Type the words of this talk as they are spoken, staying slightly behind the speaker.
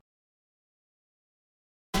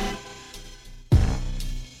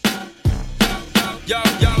Try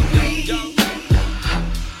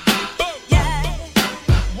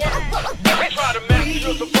to master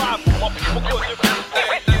your survival, my people, cause you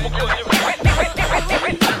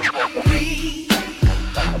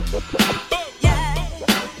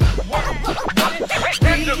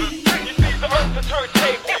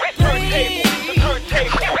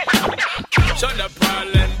Shut up,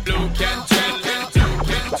 Paul and Blue can chill.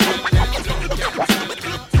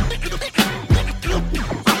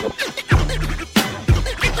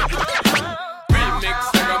 Remix,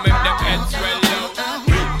 I make them heads swell low.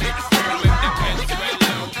 Remix, I make them heads swell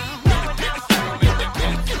low.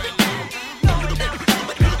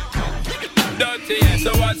 Dirty,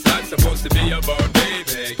 so what's that supposed to be about,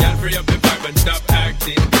 baby? Girl, free up the vibe and stop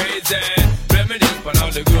acting crazy. Reminisce on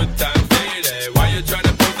all the good times daily. Why you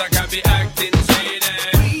tryna pose like I be acting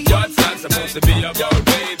shady? What's that supposed to be about,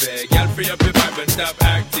 baby? Girl, free up your vibe and stop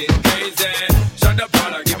acting crazy. Shut up,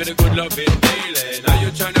 all I give it a good loving daily. Now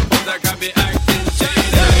you tryna pose like I be acting shady.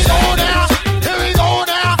 Here we go now, here we go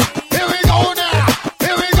now, here we go now,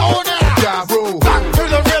 here we go now. Ja Rule. Rock to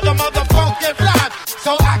the rhythm of the funky vibe,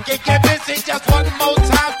 so I can get busy just one more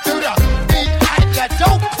time to the beat and you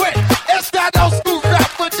don't quit. It's that old school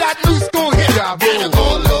rap with that new school hit. Ja Rule. Go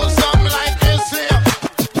a little something like this here.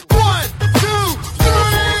 1, 2, 3.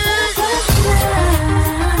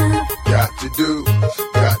 Got to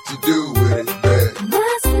do with it, babe.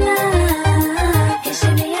 What's love? It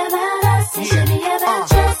should be about us. It should be about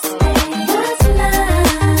just me. What's love?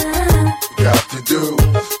 Got to do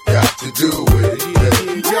with it,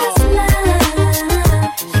 babe. What's love?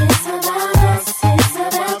 It's about us. It's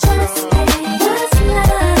about just me. What's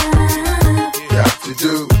love?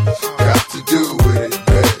 Got to do with it,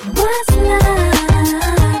 babe. What's love?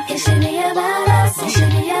 It should be about us. It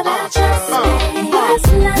should be about just me. What's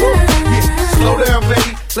love? Slow down,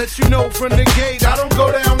 lady. Let you know from the gate, I don't go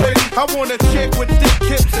down, lady. I want a chick with thick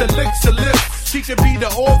hips that licks her lips. She could be the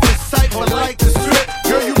office type, but like the strip.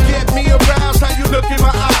 Girl, you get me aroused, how you look in my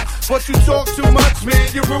eye. But you talk too much, man,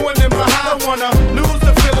 you're ruining my high. I wanna lose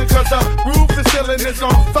the feeling, cause the roof, the ceiling is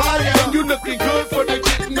on fire. And you looking good for the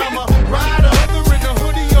getting, I'm a rider. Whether in a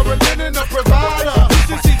hoodie or a linen, a provider. You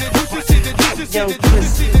should see that, you should see that, you should see that, you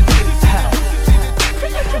should see that, you should see that.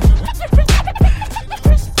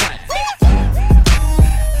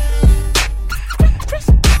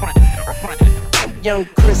 Young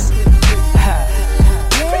Chris,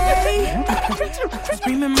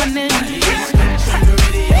 screaming my name.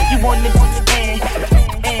 You want it,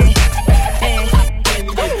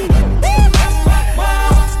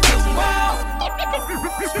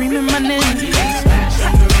 screaming my name.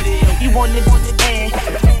 You want it,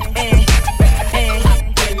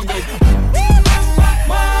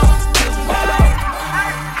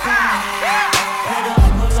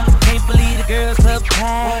 can't believe the girls club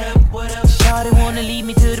packed. Shawty wanna lead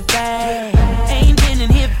me to the bag. Ain't been in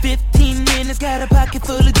here 15 minutes. Got a pocket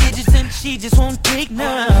full of digits and she just won't take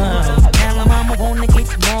none. Now my mama wanna get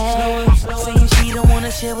mad, saying she don't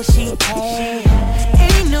wanna share what she had.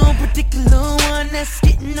 Ain't no particular one that's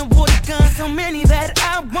getting the water gun. So many that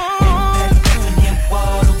I want.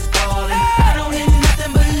 I don't hear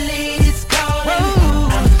nothing but ladies calling.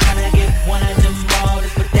 I'm tryna get one of them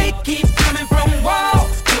models, but they keep coming from wall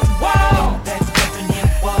to wall. That's definitely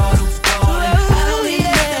water calling. I don't hear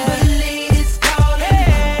nothing but ladies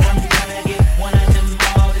calling. I'm tryna get one of them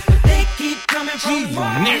models, but they keep coming from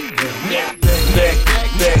wall.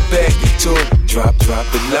 Back to it. Drop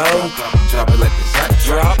it low. Drop it like it's hot.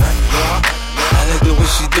 Drop. I like the way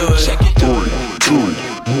she do it.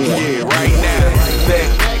 Yeah, right now.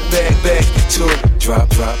 Back to it. Drop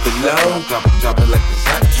it low. Drop it like it's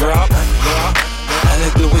hot. Drop. I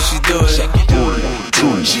like the way she do it.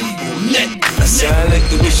 I said I like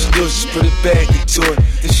the way she do it. Just put it back into it.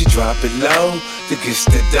 Then she drop it low. Then kiss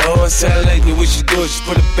the door. I said I like the way she do it. Just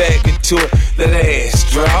put it back into it. Let her ass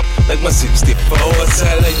drop like my 64. I said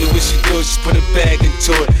I like the way she do it. Just put it back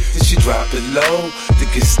into it. Then she drop it low. Then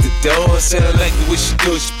kiss the door. I said I like the way she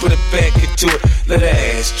do it. Just put it back into it. Let her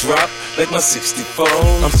ass drop like my 64.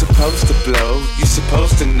 I'm supposed to blow. You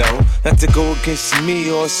supposed to know not to go against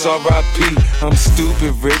me or it's R.I.P. I'm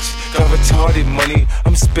stupid rich, got retarded money.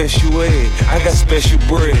 I'm special ed, I got special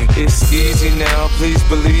bread. It's easy now, please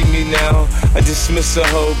believe me now. I dismiss a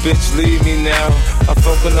whole bitch, leave me now. I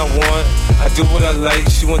fuck when I want, I do what I like.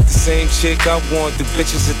 She want the same chick I want, the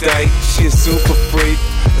bitch is a dyke. She a super freak,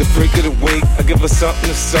 the freak of the week. I give her something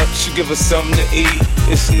to suck, she give her something to eat.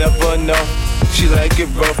 It's never enough, she like it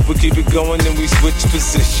rough. We keep it going and we switch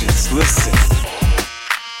positions. Listen,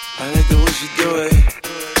 I like the way she do it.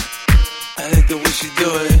 I like the way she do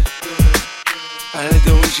it. I like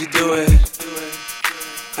the way she do it.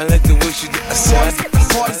 I like the way she do. I said,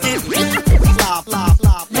 Parties get flop, flop,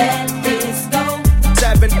 flop. Let this go.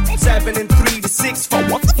 7 and 3 to 6 4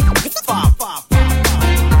 1 5 5.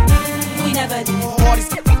 We never did. Parties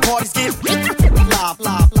get flop,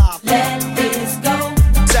 flop, flop. Let this go.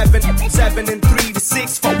 7 and 3 to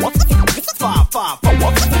 6 4 1 5 5 4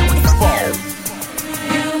 1 4.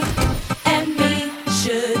 You and me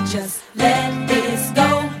should just let this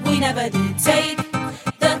go. We never did take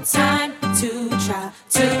the time to try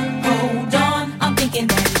to hold on. I'm thinking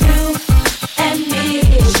that you and me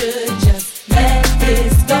should just let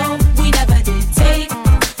this go. We never did take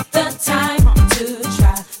the time to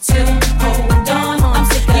try to hold on. I'm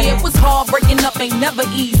sick of it. Was hard breaking up, ain't never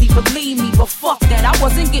easy, believe me. But fuck that, I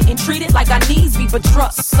wasn't getting treated like I needs me. But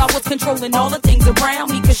trust, I was controlling all the things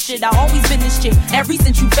around me. Cause shit, I always been this chick ever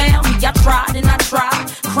since you found me. I tried and I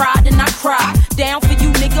tried, cried and I cried. Down for you,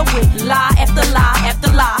 nigga, with lie after lie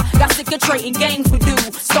after lie. Got sick of trading games with you.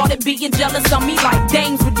 Started being jealous of me like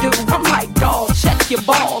dames would do. I'm like, dog, check your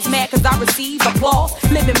balls. Mad cause I receive applause.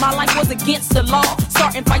 Living my life was against the law.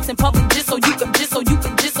 Starting fights in public just so you could, just so you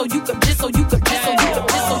could, just so you could, just so you could, just so you could,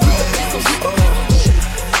 just so you could, just so you could.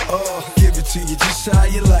 give it to you just how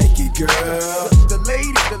you like it, girl. The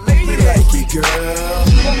lady like it, girl.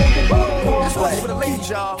 That's right for the ladies,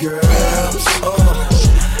 y'all. Girl,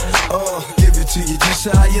 give it to you just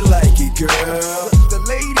how you like it, girl. The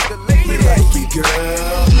lady like it,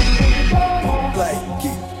 girl. Like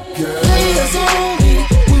it, girl. Players only,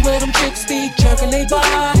 we where them chicks be jerking their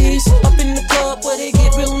bodies. Up in the club where they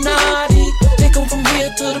get real naughty. Take them from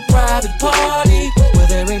here to the private party, where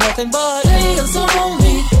there ain't nothing but players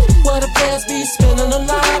only. Where the players be spending a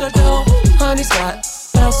lot of dough. Honey Scott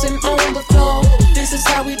bouncing on the floor. This is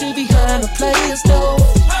how we do behind the players though.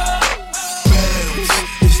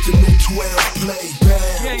 It's the new 12 play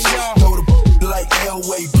bounce. Throw the like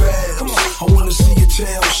Elway bounce. I wanna see your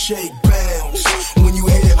tail shake bounce. When you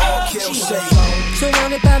hear all Kel say.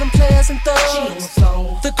 Surrounded by them players and thugs.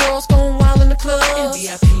 The girls gon' wild in the club.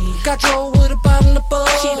 Got Joe with a bottle of bug.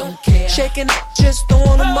 She don't care. Shaking it, just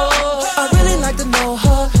throwing them up. I really like to know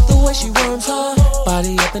her, the way she worms her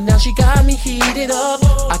body up and down. She got me heated up.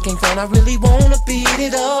 I can't front, I really wanna beat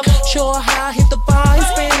it up. Show her how I hit the bar and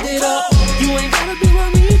spend it up. You ain't gotta be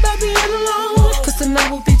worried about being alone, cause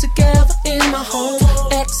tonight we'll be together in my home.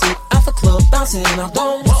 Exit out the club, bouncing our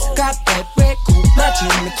dome. Got that red coupe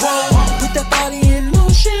matching the chrome. Put that body in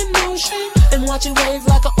motion, motion, and watch it wave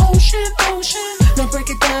like an ocean, ocean. Now break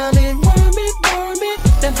it down and worm it,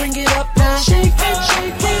 then bring it up now. Shake it,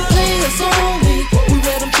 shake it. Players only, we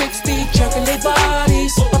where them chicks be jerking their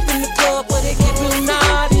bodies. Up in the club where they get real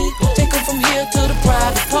naughty. Take them from here to the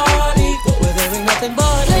private party, where there ain't nothing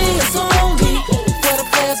but players only. Where the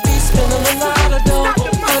players be spending a lot of dough.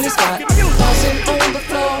 Honey Scott bouncing on the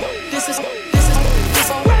floor. This is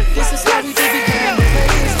how we do behind the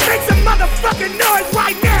players. Make some motherfucking noise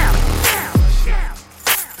right now!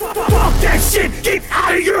 Fuck that shit, get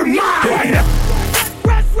out of your mind!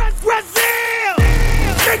 Brazil!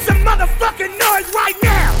 Make some motherfucking noise right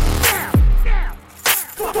now!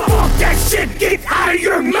 Fuck that shit, get out of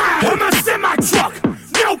your mind! I'm a semi-truck,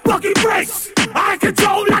 no fucking brakes! I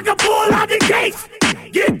control like a bull out the gate!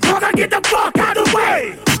 Get drunk or get the fuck out of the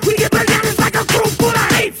way! We get bananas like a crew full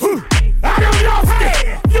of hate! I done lost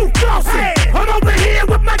it, you lost it! I'm over here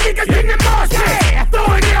with my niggas in the market!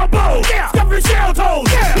 Throwing elbows, stuffing shell toes!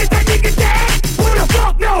 Is that nigga dead? Who the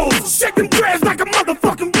fuck knows? Shaking dreads like a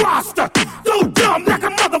motherfucking roster! So dumb like a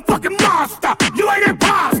motherfucking monster! You ain't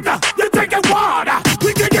imposter! You drinking water!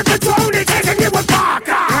 We drinking Patron and taking it with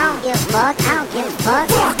vodka! I don't give a fuck, I don't give a fuck.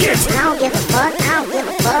 Fuck it! I don't give a fuck, I don't give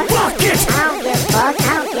a fuck. Fuck it! I don't give a fuck,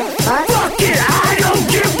 I don't give a fuck. Fuck it! I don't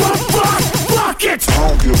give a fuck! Fuck it! I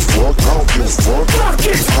don't give a fuck, I don't give a fuck. Fuck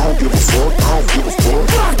it! I don't give a fuck, I don't give a fuck.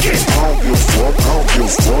 Fuck it! I don't give a fuck, I don't give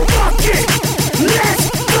a fuck. Fuck it! Let's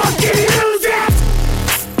fucking use it!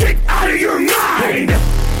 Get out of your mind!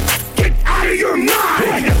 Get out of your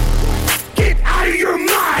mind! Get out of your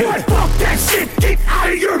mind! Fuck that shit! Get out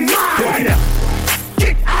of your mind!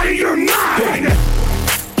 Get out of your mind!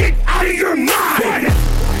 Get out of your mind!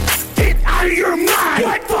 Get out of your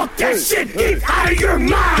mind! Fuck that shit! Get out of your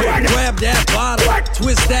mind! Grab that bottle,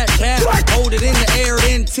 twist that cap, hold it in the air,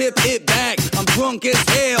 then tip it back. I'm drunk as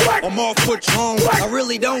hell, I'm off Patron. I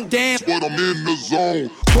really don't dance, But I'm in the zone.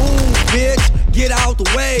 Move, bitch, get out the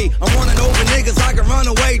way. I'm running over niggas like a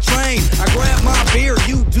runaway train. I grab my beer,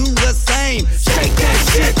 you do the same. Shake that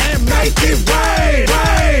shit and make it rain,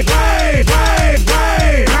 rain, rain, rain,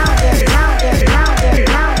 rain.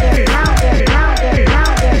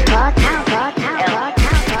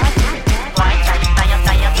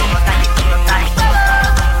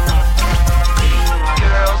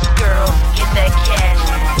 Girl,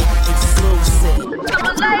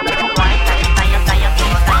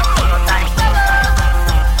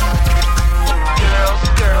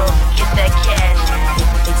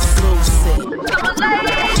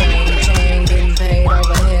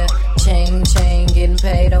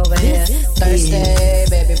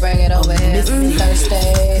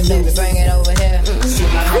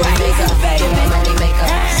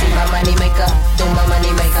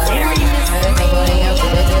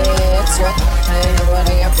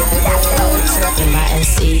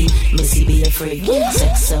 a freak.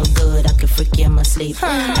 Sex so good, I can freak you in my sleep.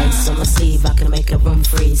 Ice on my sleeve, I can make a room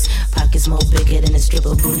freeze. Pockets more bigger than a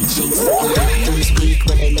stripper booty cheeks. Who's weak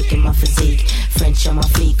when they look at my physique? French on my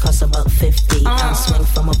feet cost about 50. I don't swing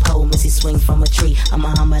from a pole, Missy swing from a tree. I'm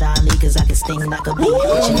Muhammad Ali, cause I can sting like a bee.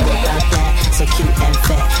 What you know about that? So cute and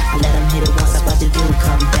fat. I let him hit it once, I'm about to do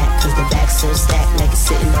come back. Cause the back's so stacked, like it's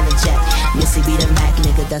sitting on the jack. Missy be the Mac,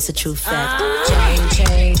 nigga, that's a true fact.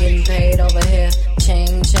 Chain, getting paid over here.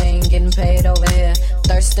 Chain, getting paid over here.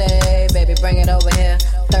 Thursday, baby, bring it over here.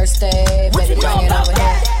 Thursday, baby, bring it over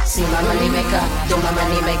here. See my money maker, do my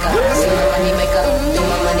money maker. See my money maker, do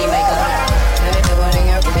my money maker. Hey, what in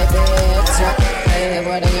your bitch? Hey,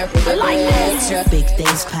 what in your bitch? Big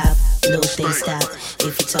things pop, little things stop.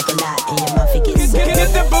 If you talk a lot and your mouth it gets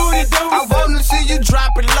Get the booty do. I wanna see you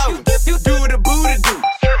drop it low. You do the booty do.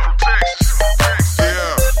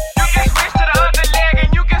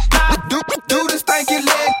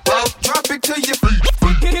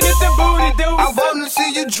 I wanna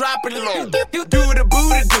see you drop it low. You do the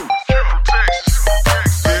booty do.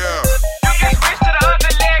 Yeah. You can switch to the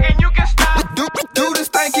other leg and you can stop. Do the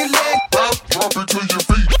stanky leg. Drop it to your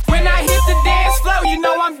feet. When I hit the dance floor, you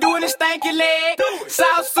know I'm doing a stanky leg.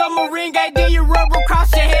 South submarine, then you rub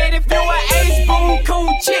across your head. If you're an ace boom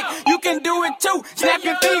coon chick, you can do it too. Snap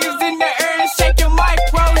your fingers in the air and shake your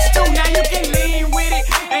micros too. Now you can lean with it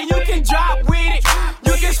and you can drop with it.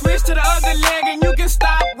 You can switch to the other leg and you can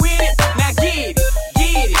stop with it. Now get it,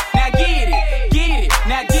 now get it,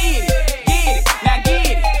 now get it, now get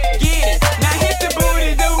it, get it. Now hit the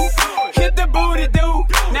booty do, hit the booty do.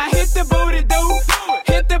 Now hit the booty do,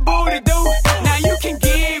 hit the booty do. Now you can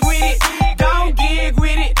gig with it, don't gig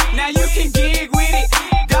with it. Now you can gig with it,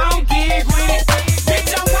 don't gig with it.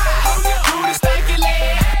 Bitch, I'm wild. Do the stanky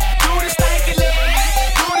leg, do the stanky leg,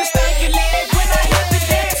 do the stanky leg. When I hit the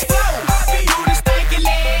dance floor, do the stanky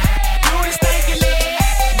leg, do the stanky leg,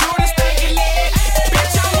 do the stanky leg.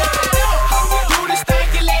 Bitch, I'm wild. Do the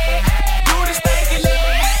stanky leg, do the stanky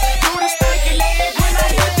leg, do the stanky leg. When I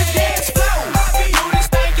hit the dance floor, do the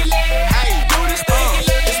stanky leg, do the stanky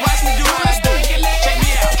leg. Just watch me do what I do. Check me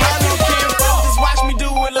out. Hello, Kim, folks. Just watch me do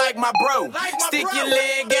it like my bro. Stick your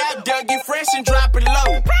leg out, Dougie fresh and drop it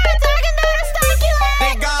low.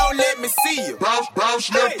 Then go on, let me see you. Bounce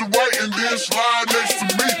left to right and then slide next to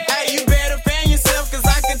me. Hey, you better fan yourself, cause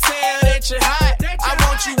I can tell that you're hot. I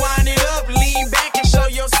want you wind it up, lean back and show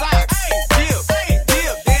your socks.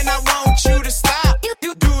 Dip, then I want you to stop. You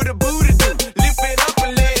do the booty do, lift it up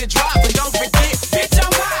and let it drop. And don't forget, bitch, I'm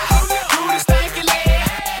wild. Do the stanky leg,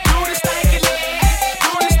 do the stanky leg,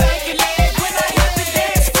 do the stanky leg. When I hit the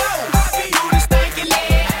dance floor, do the stanky leg,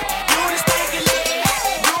 do the stanky leg,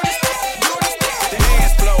 do the stanky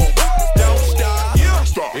dance floor. Don't stop. Yeah,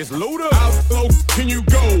 stop. It's loaded. How low can you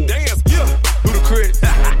go? Dance, yeah. Ludacris.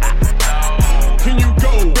 Can you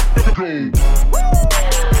go?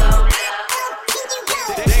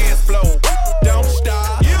 Dance floor. Don't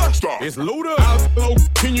stop. Yeah, stop. It's loaded. How low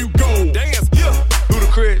can you go? Dance, yeah.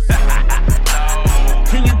 Ludacris.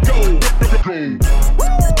 Can you go?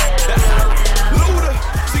 Luda,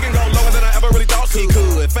 she can go lower than I ever really thought she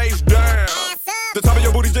could. Face down. The top of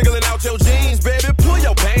your booty jiggling out your jeans, baby. Pull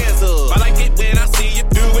your pants up. I like it when I see you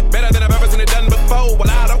do it better than I've ever seen it done before. A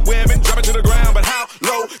lot of women drop it to the ground, but how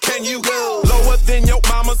low can you go? Lower than your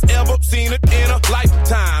mama's ever seen it in a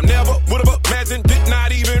lifetime. Never would have imagined it,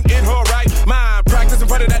 not even in her right mind. Practice in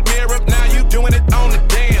front of that mirror, now you doing it on the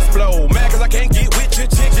dance floor. Mad cause I can't get with your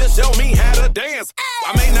chick, just show me how to dance.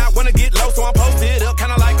 I may not wanna get low, so I'm posted up,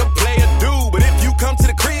 kinda like a player do. But if you come to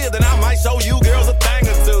the crib, then I might show you girls a thing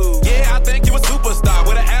or two. Yeah, I think you a superstar.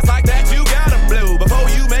 With an ass like that, you gotta blow. Before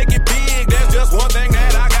you make it big, there's just one thing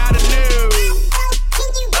that I gotta do.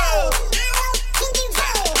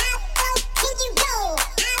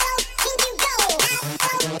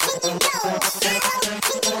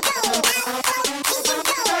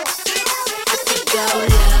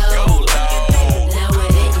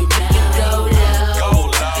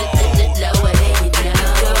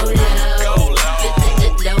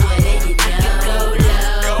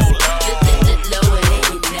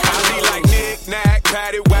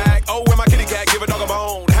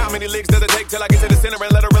 Till I get to the center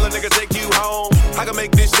and let a real nigga take you home. I can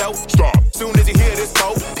make this show stop soon as you hear this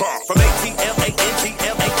quote. From ATL, from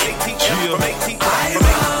ATL.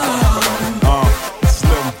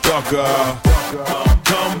 Slim Thugger.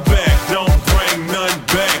 Come back, don't bring none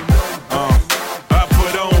back. I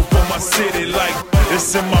put on for my city like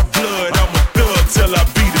it's in my blood. I'm a thug till I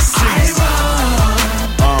be deceased.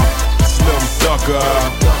 Slim Thugger.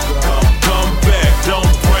 Come back,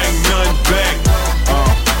 don't bring none back.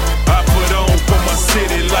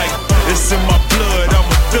 City like it's in my blood, I'm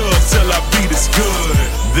a thug till I be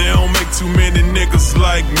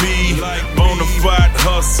like me. Bonafide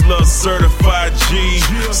hustler, certified G.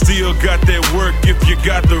 Still got that work if you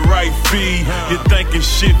got the right fee. You thinking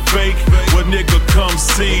shit fake? Well, nigga, come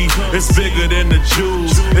see. It's bigger than the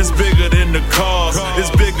jewels. It's bigger than the cars.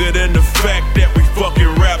 It's bigger than the fact that we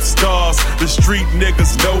fucking rap stars. The street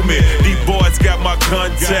niggas know me. These boys got my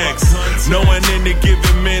contacts. Knowing any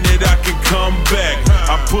given minute I can come back.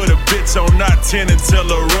 I put a bitch on not 10 until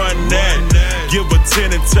I run that. Give her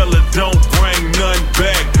 10 until I don't bring none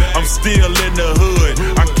back. I'm still in the hood.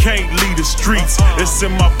 I can't leave the streets. It's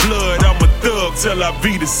in my blood. I'm a thug till I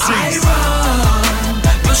be deceased. I run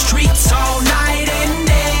the streets all night and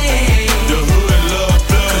day. The hood love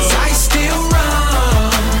thugs. 'Cause I still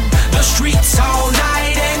run the streets all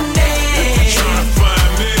night and day. Tryna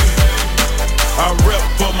find me. I rep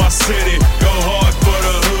for my city. Go hard for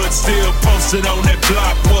the hood. Still posted on that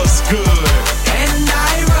block. What's good? And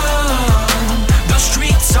I run the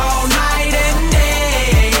streets all night and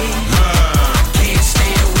day. Can't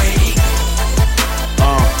stay awake.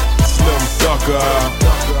 Slim Ducker.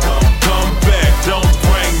 Come back, don't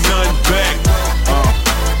bring none back.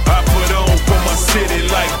 I put on for my city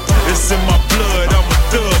like it's in my blood. I'm a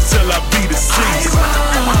thug till I be deceased.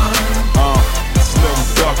 Slim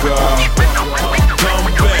Ducker.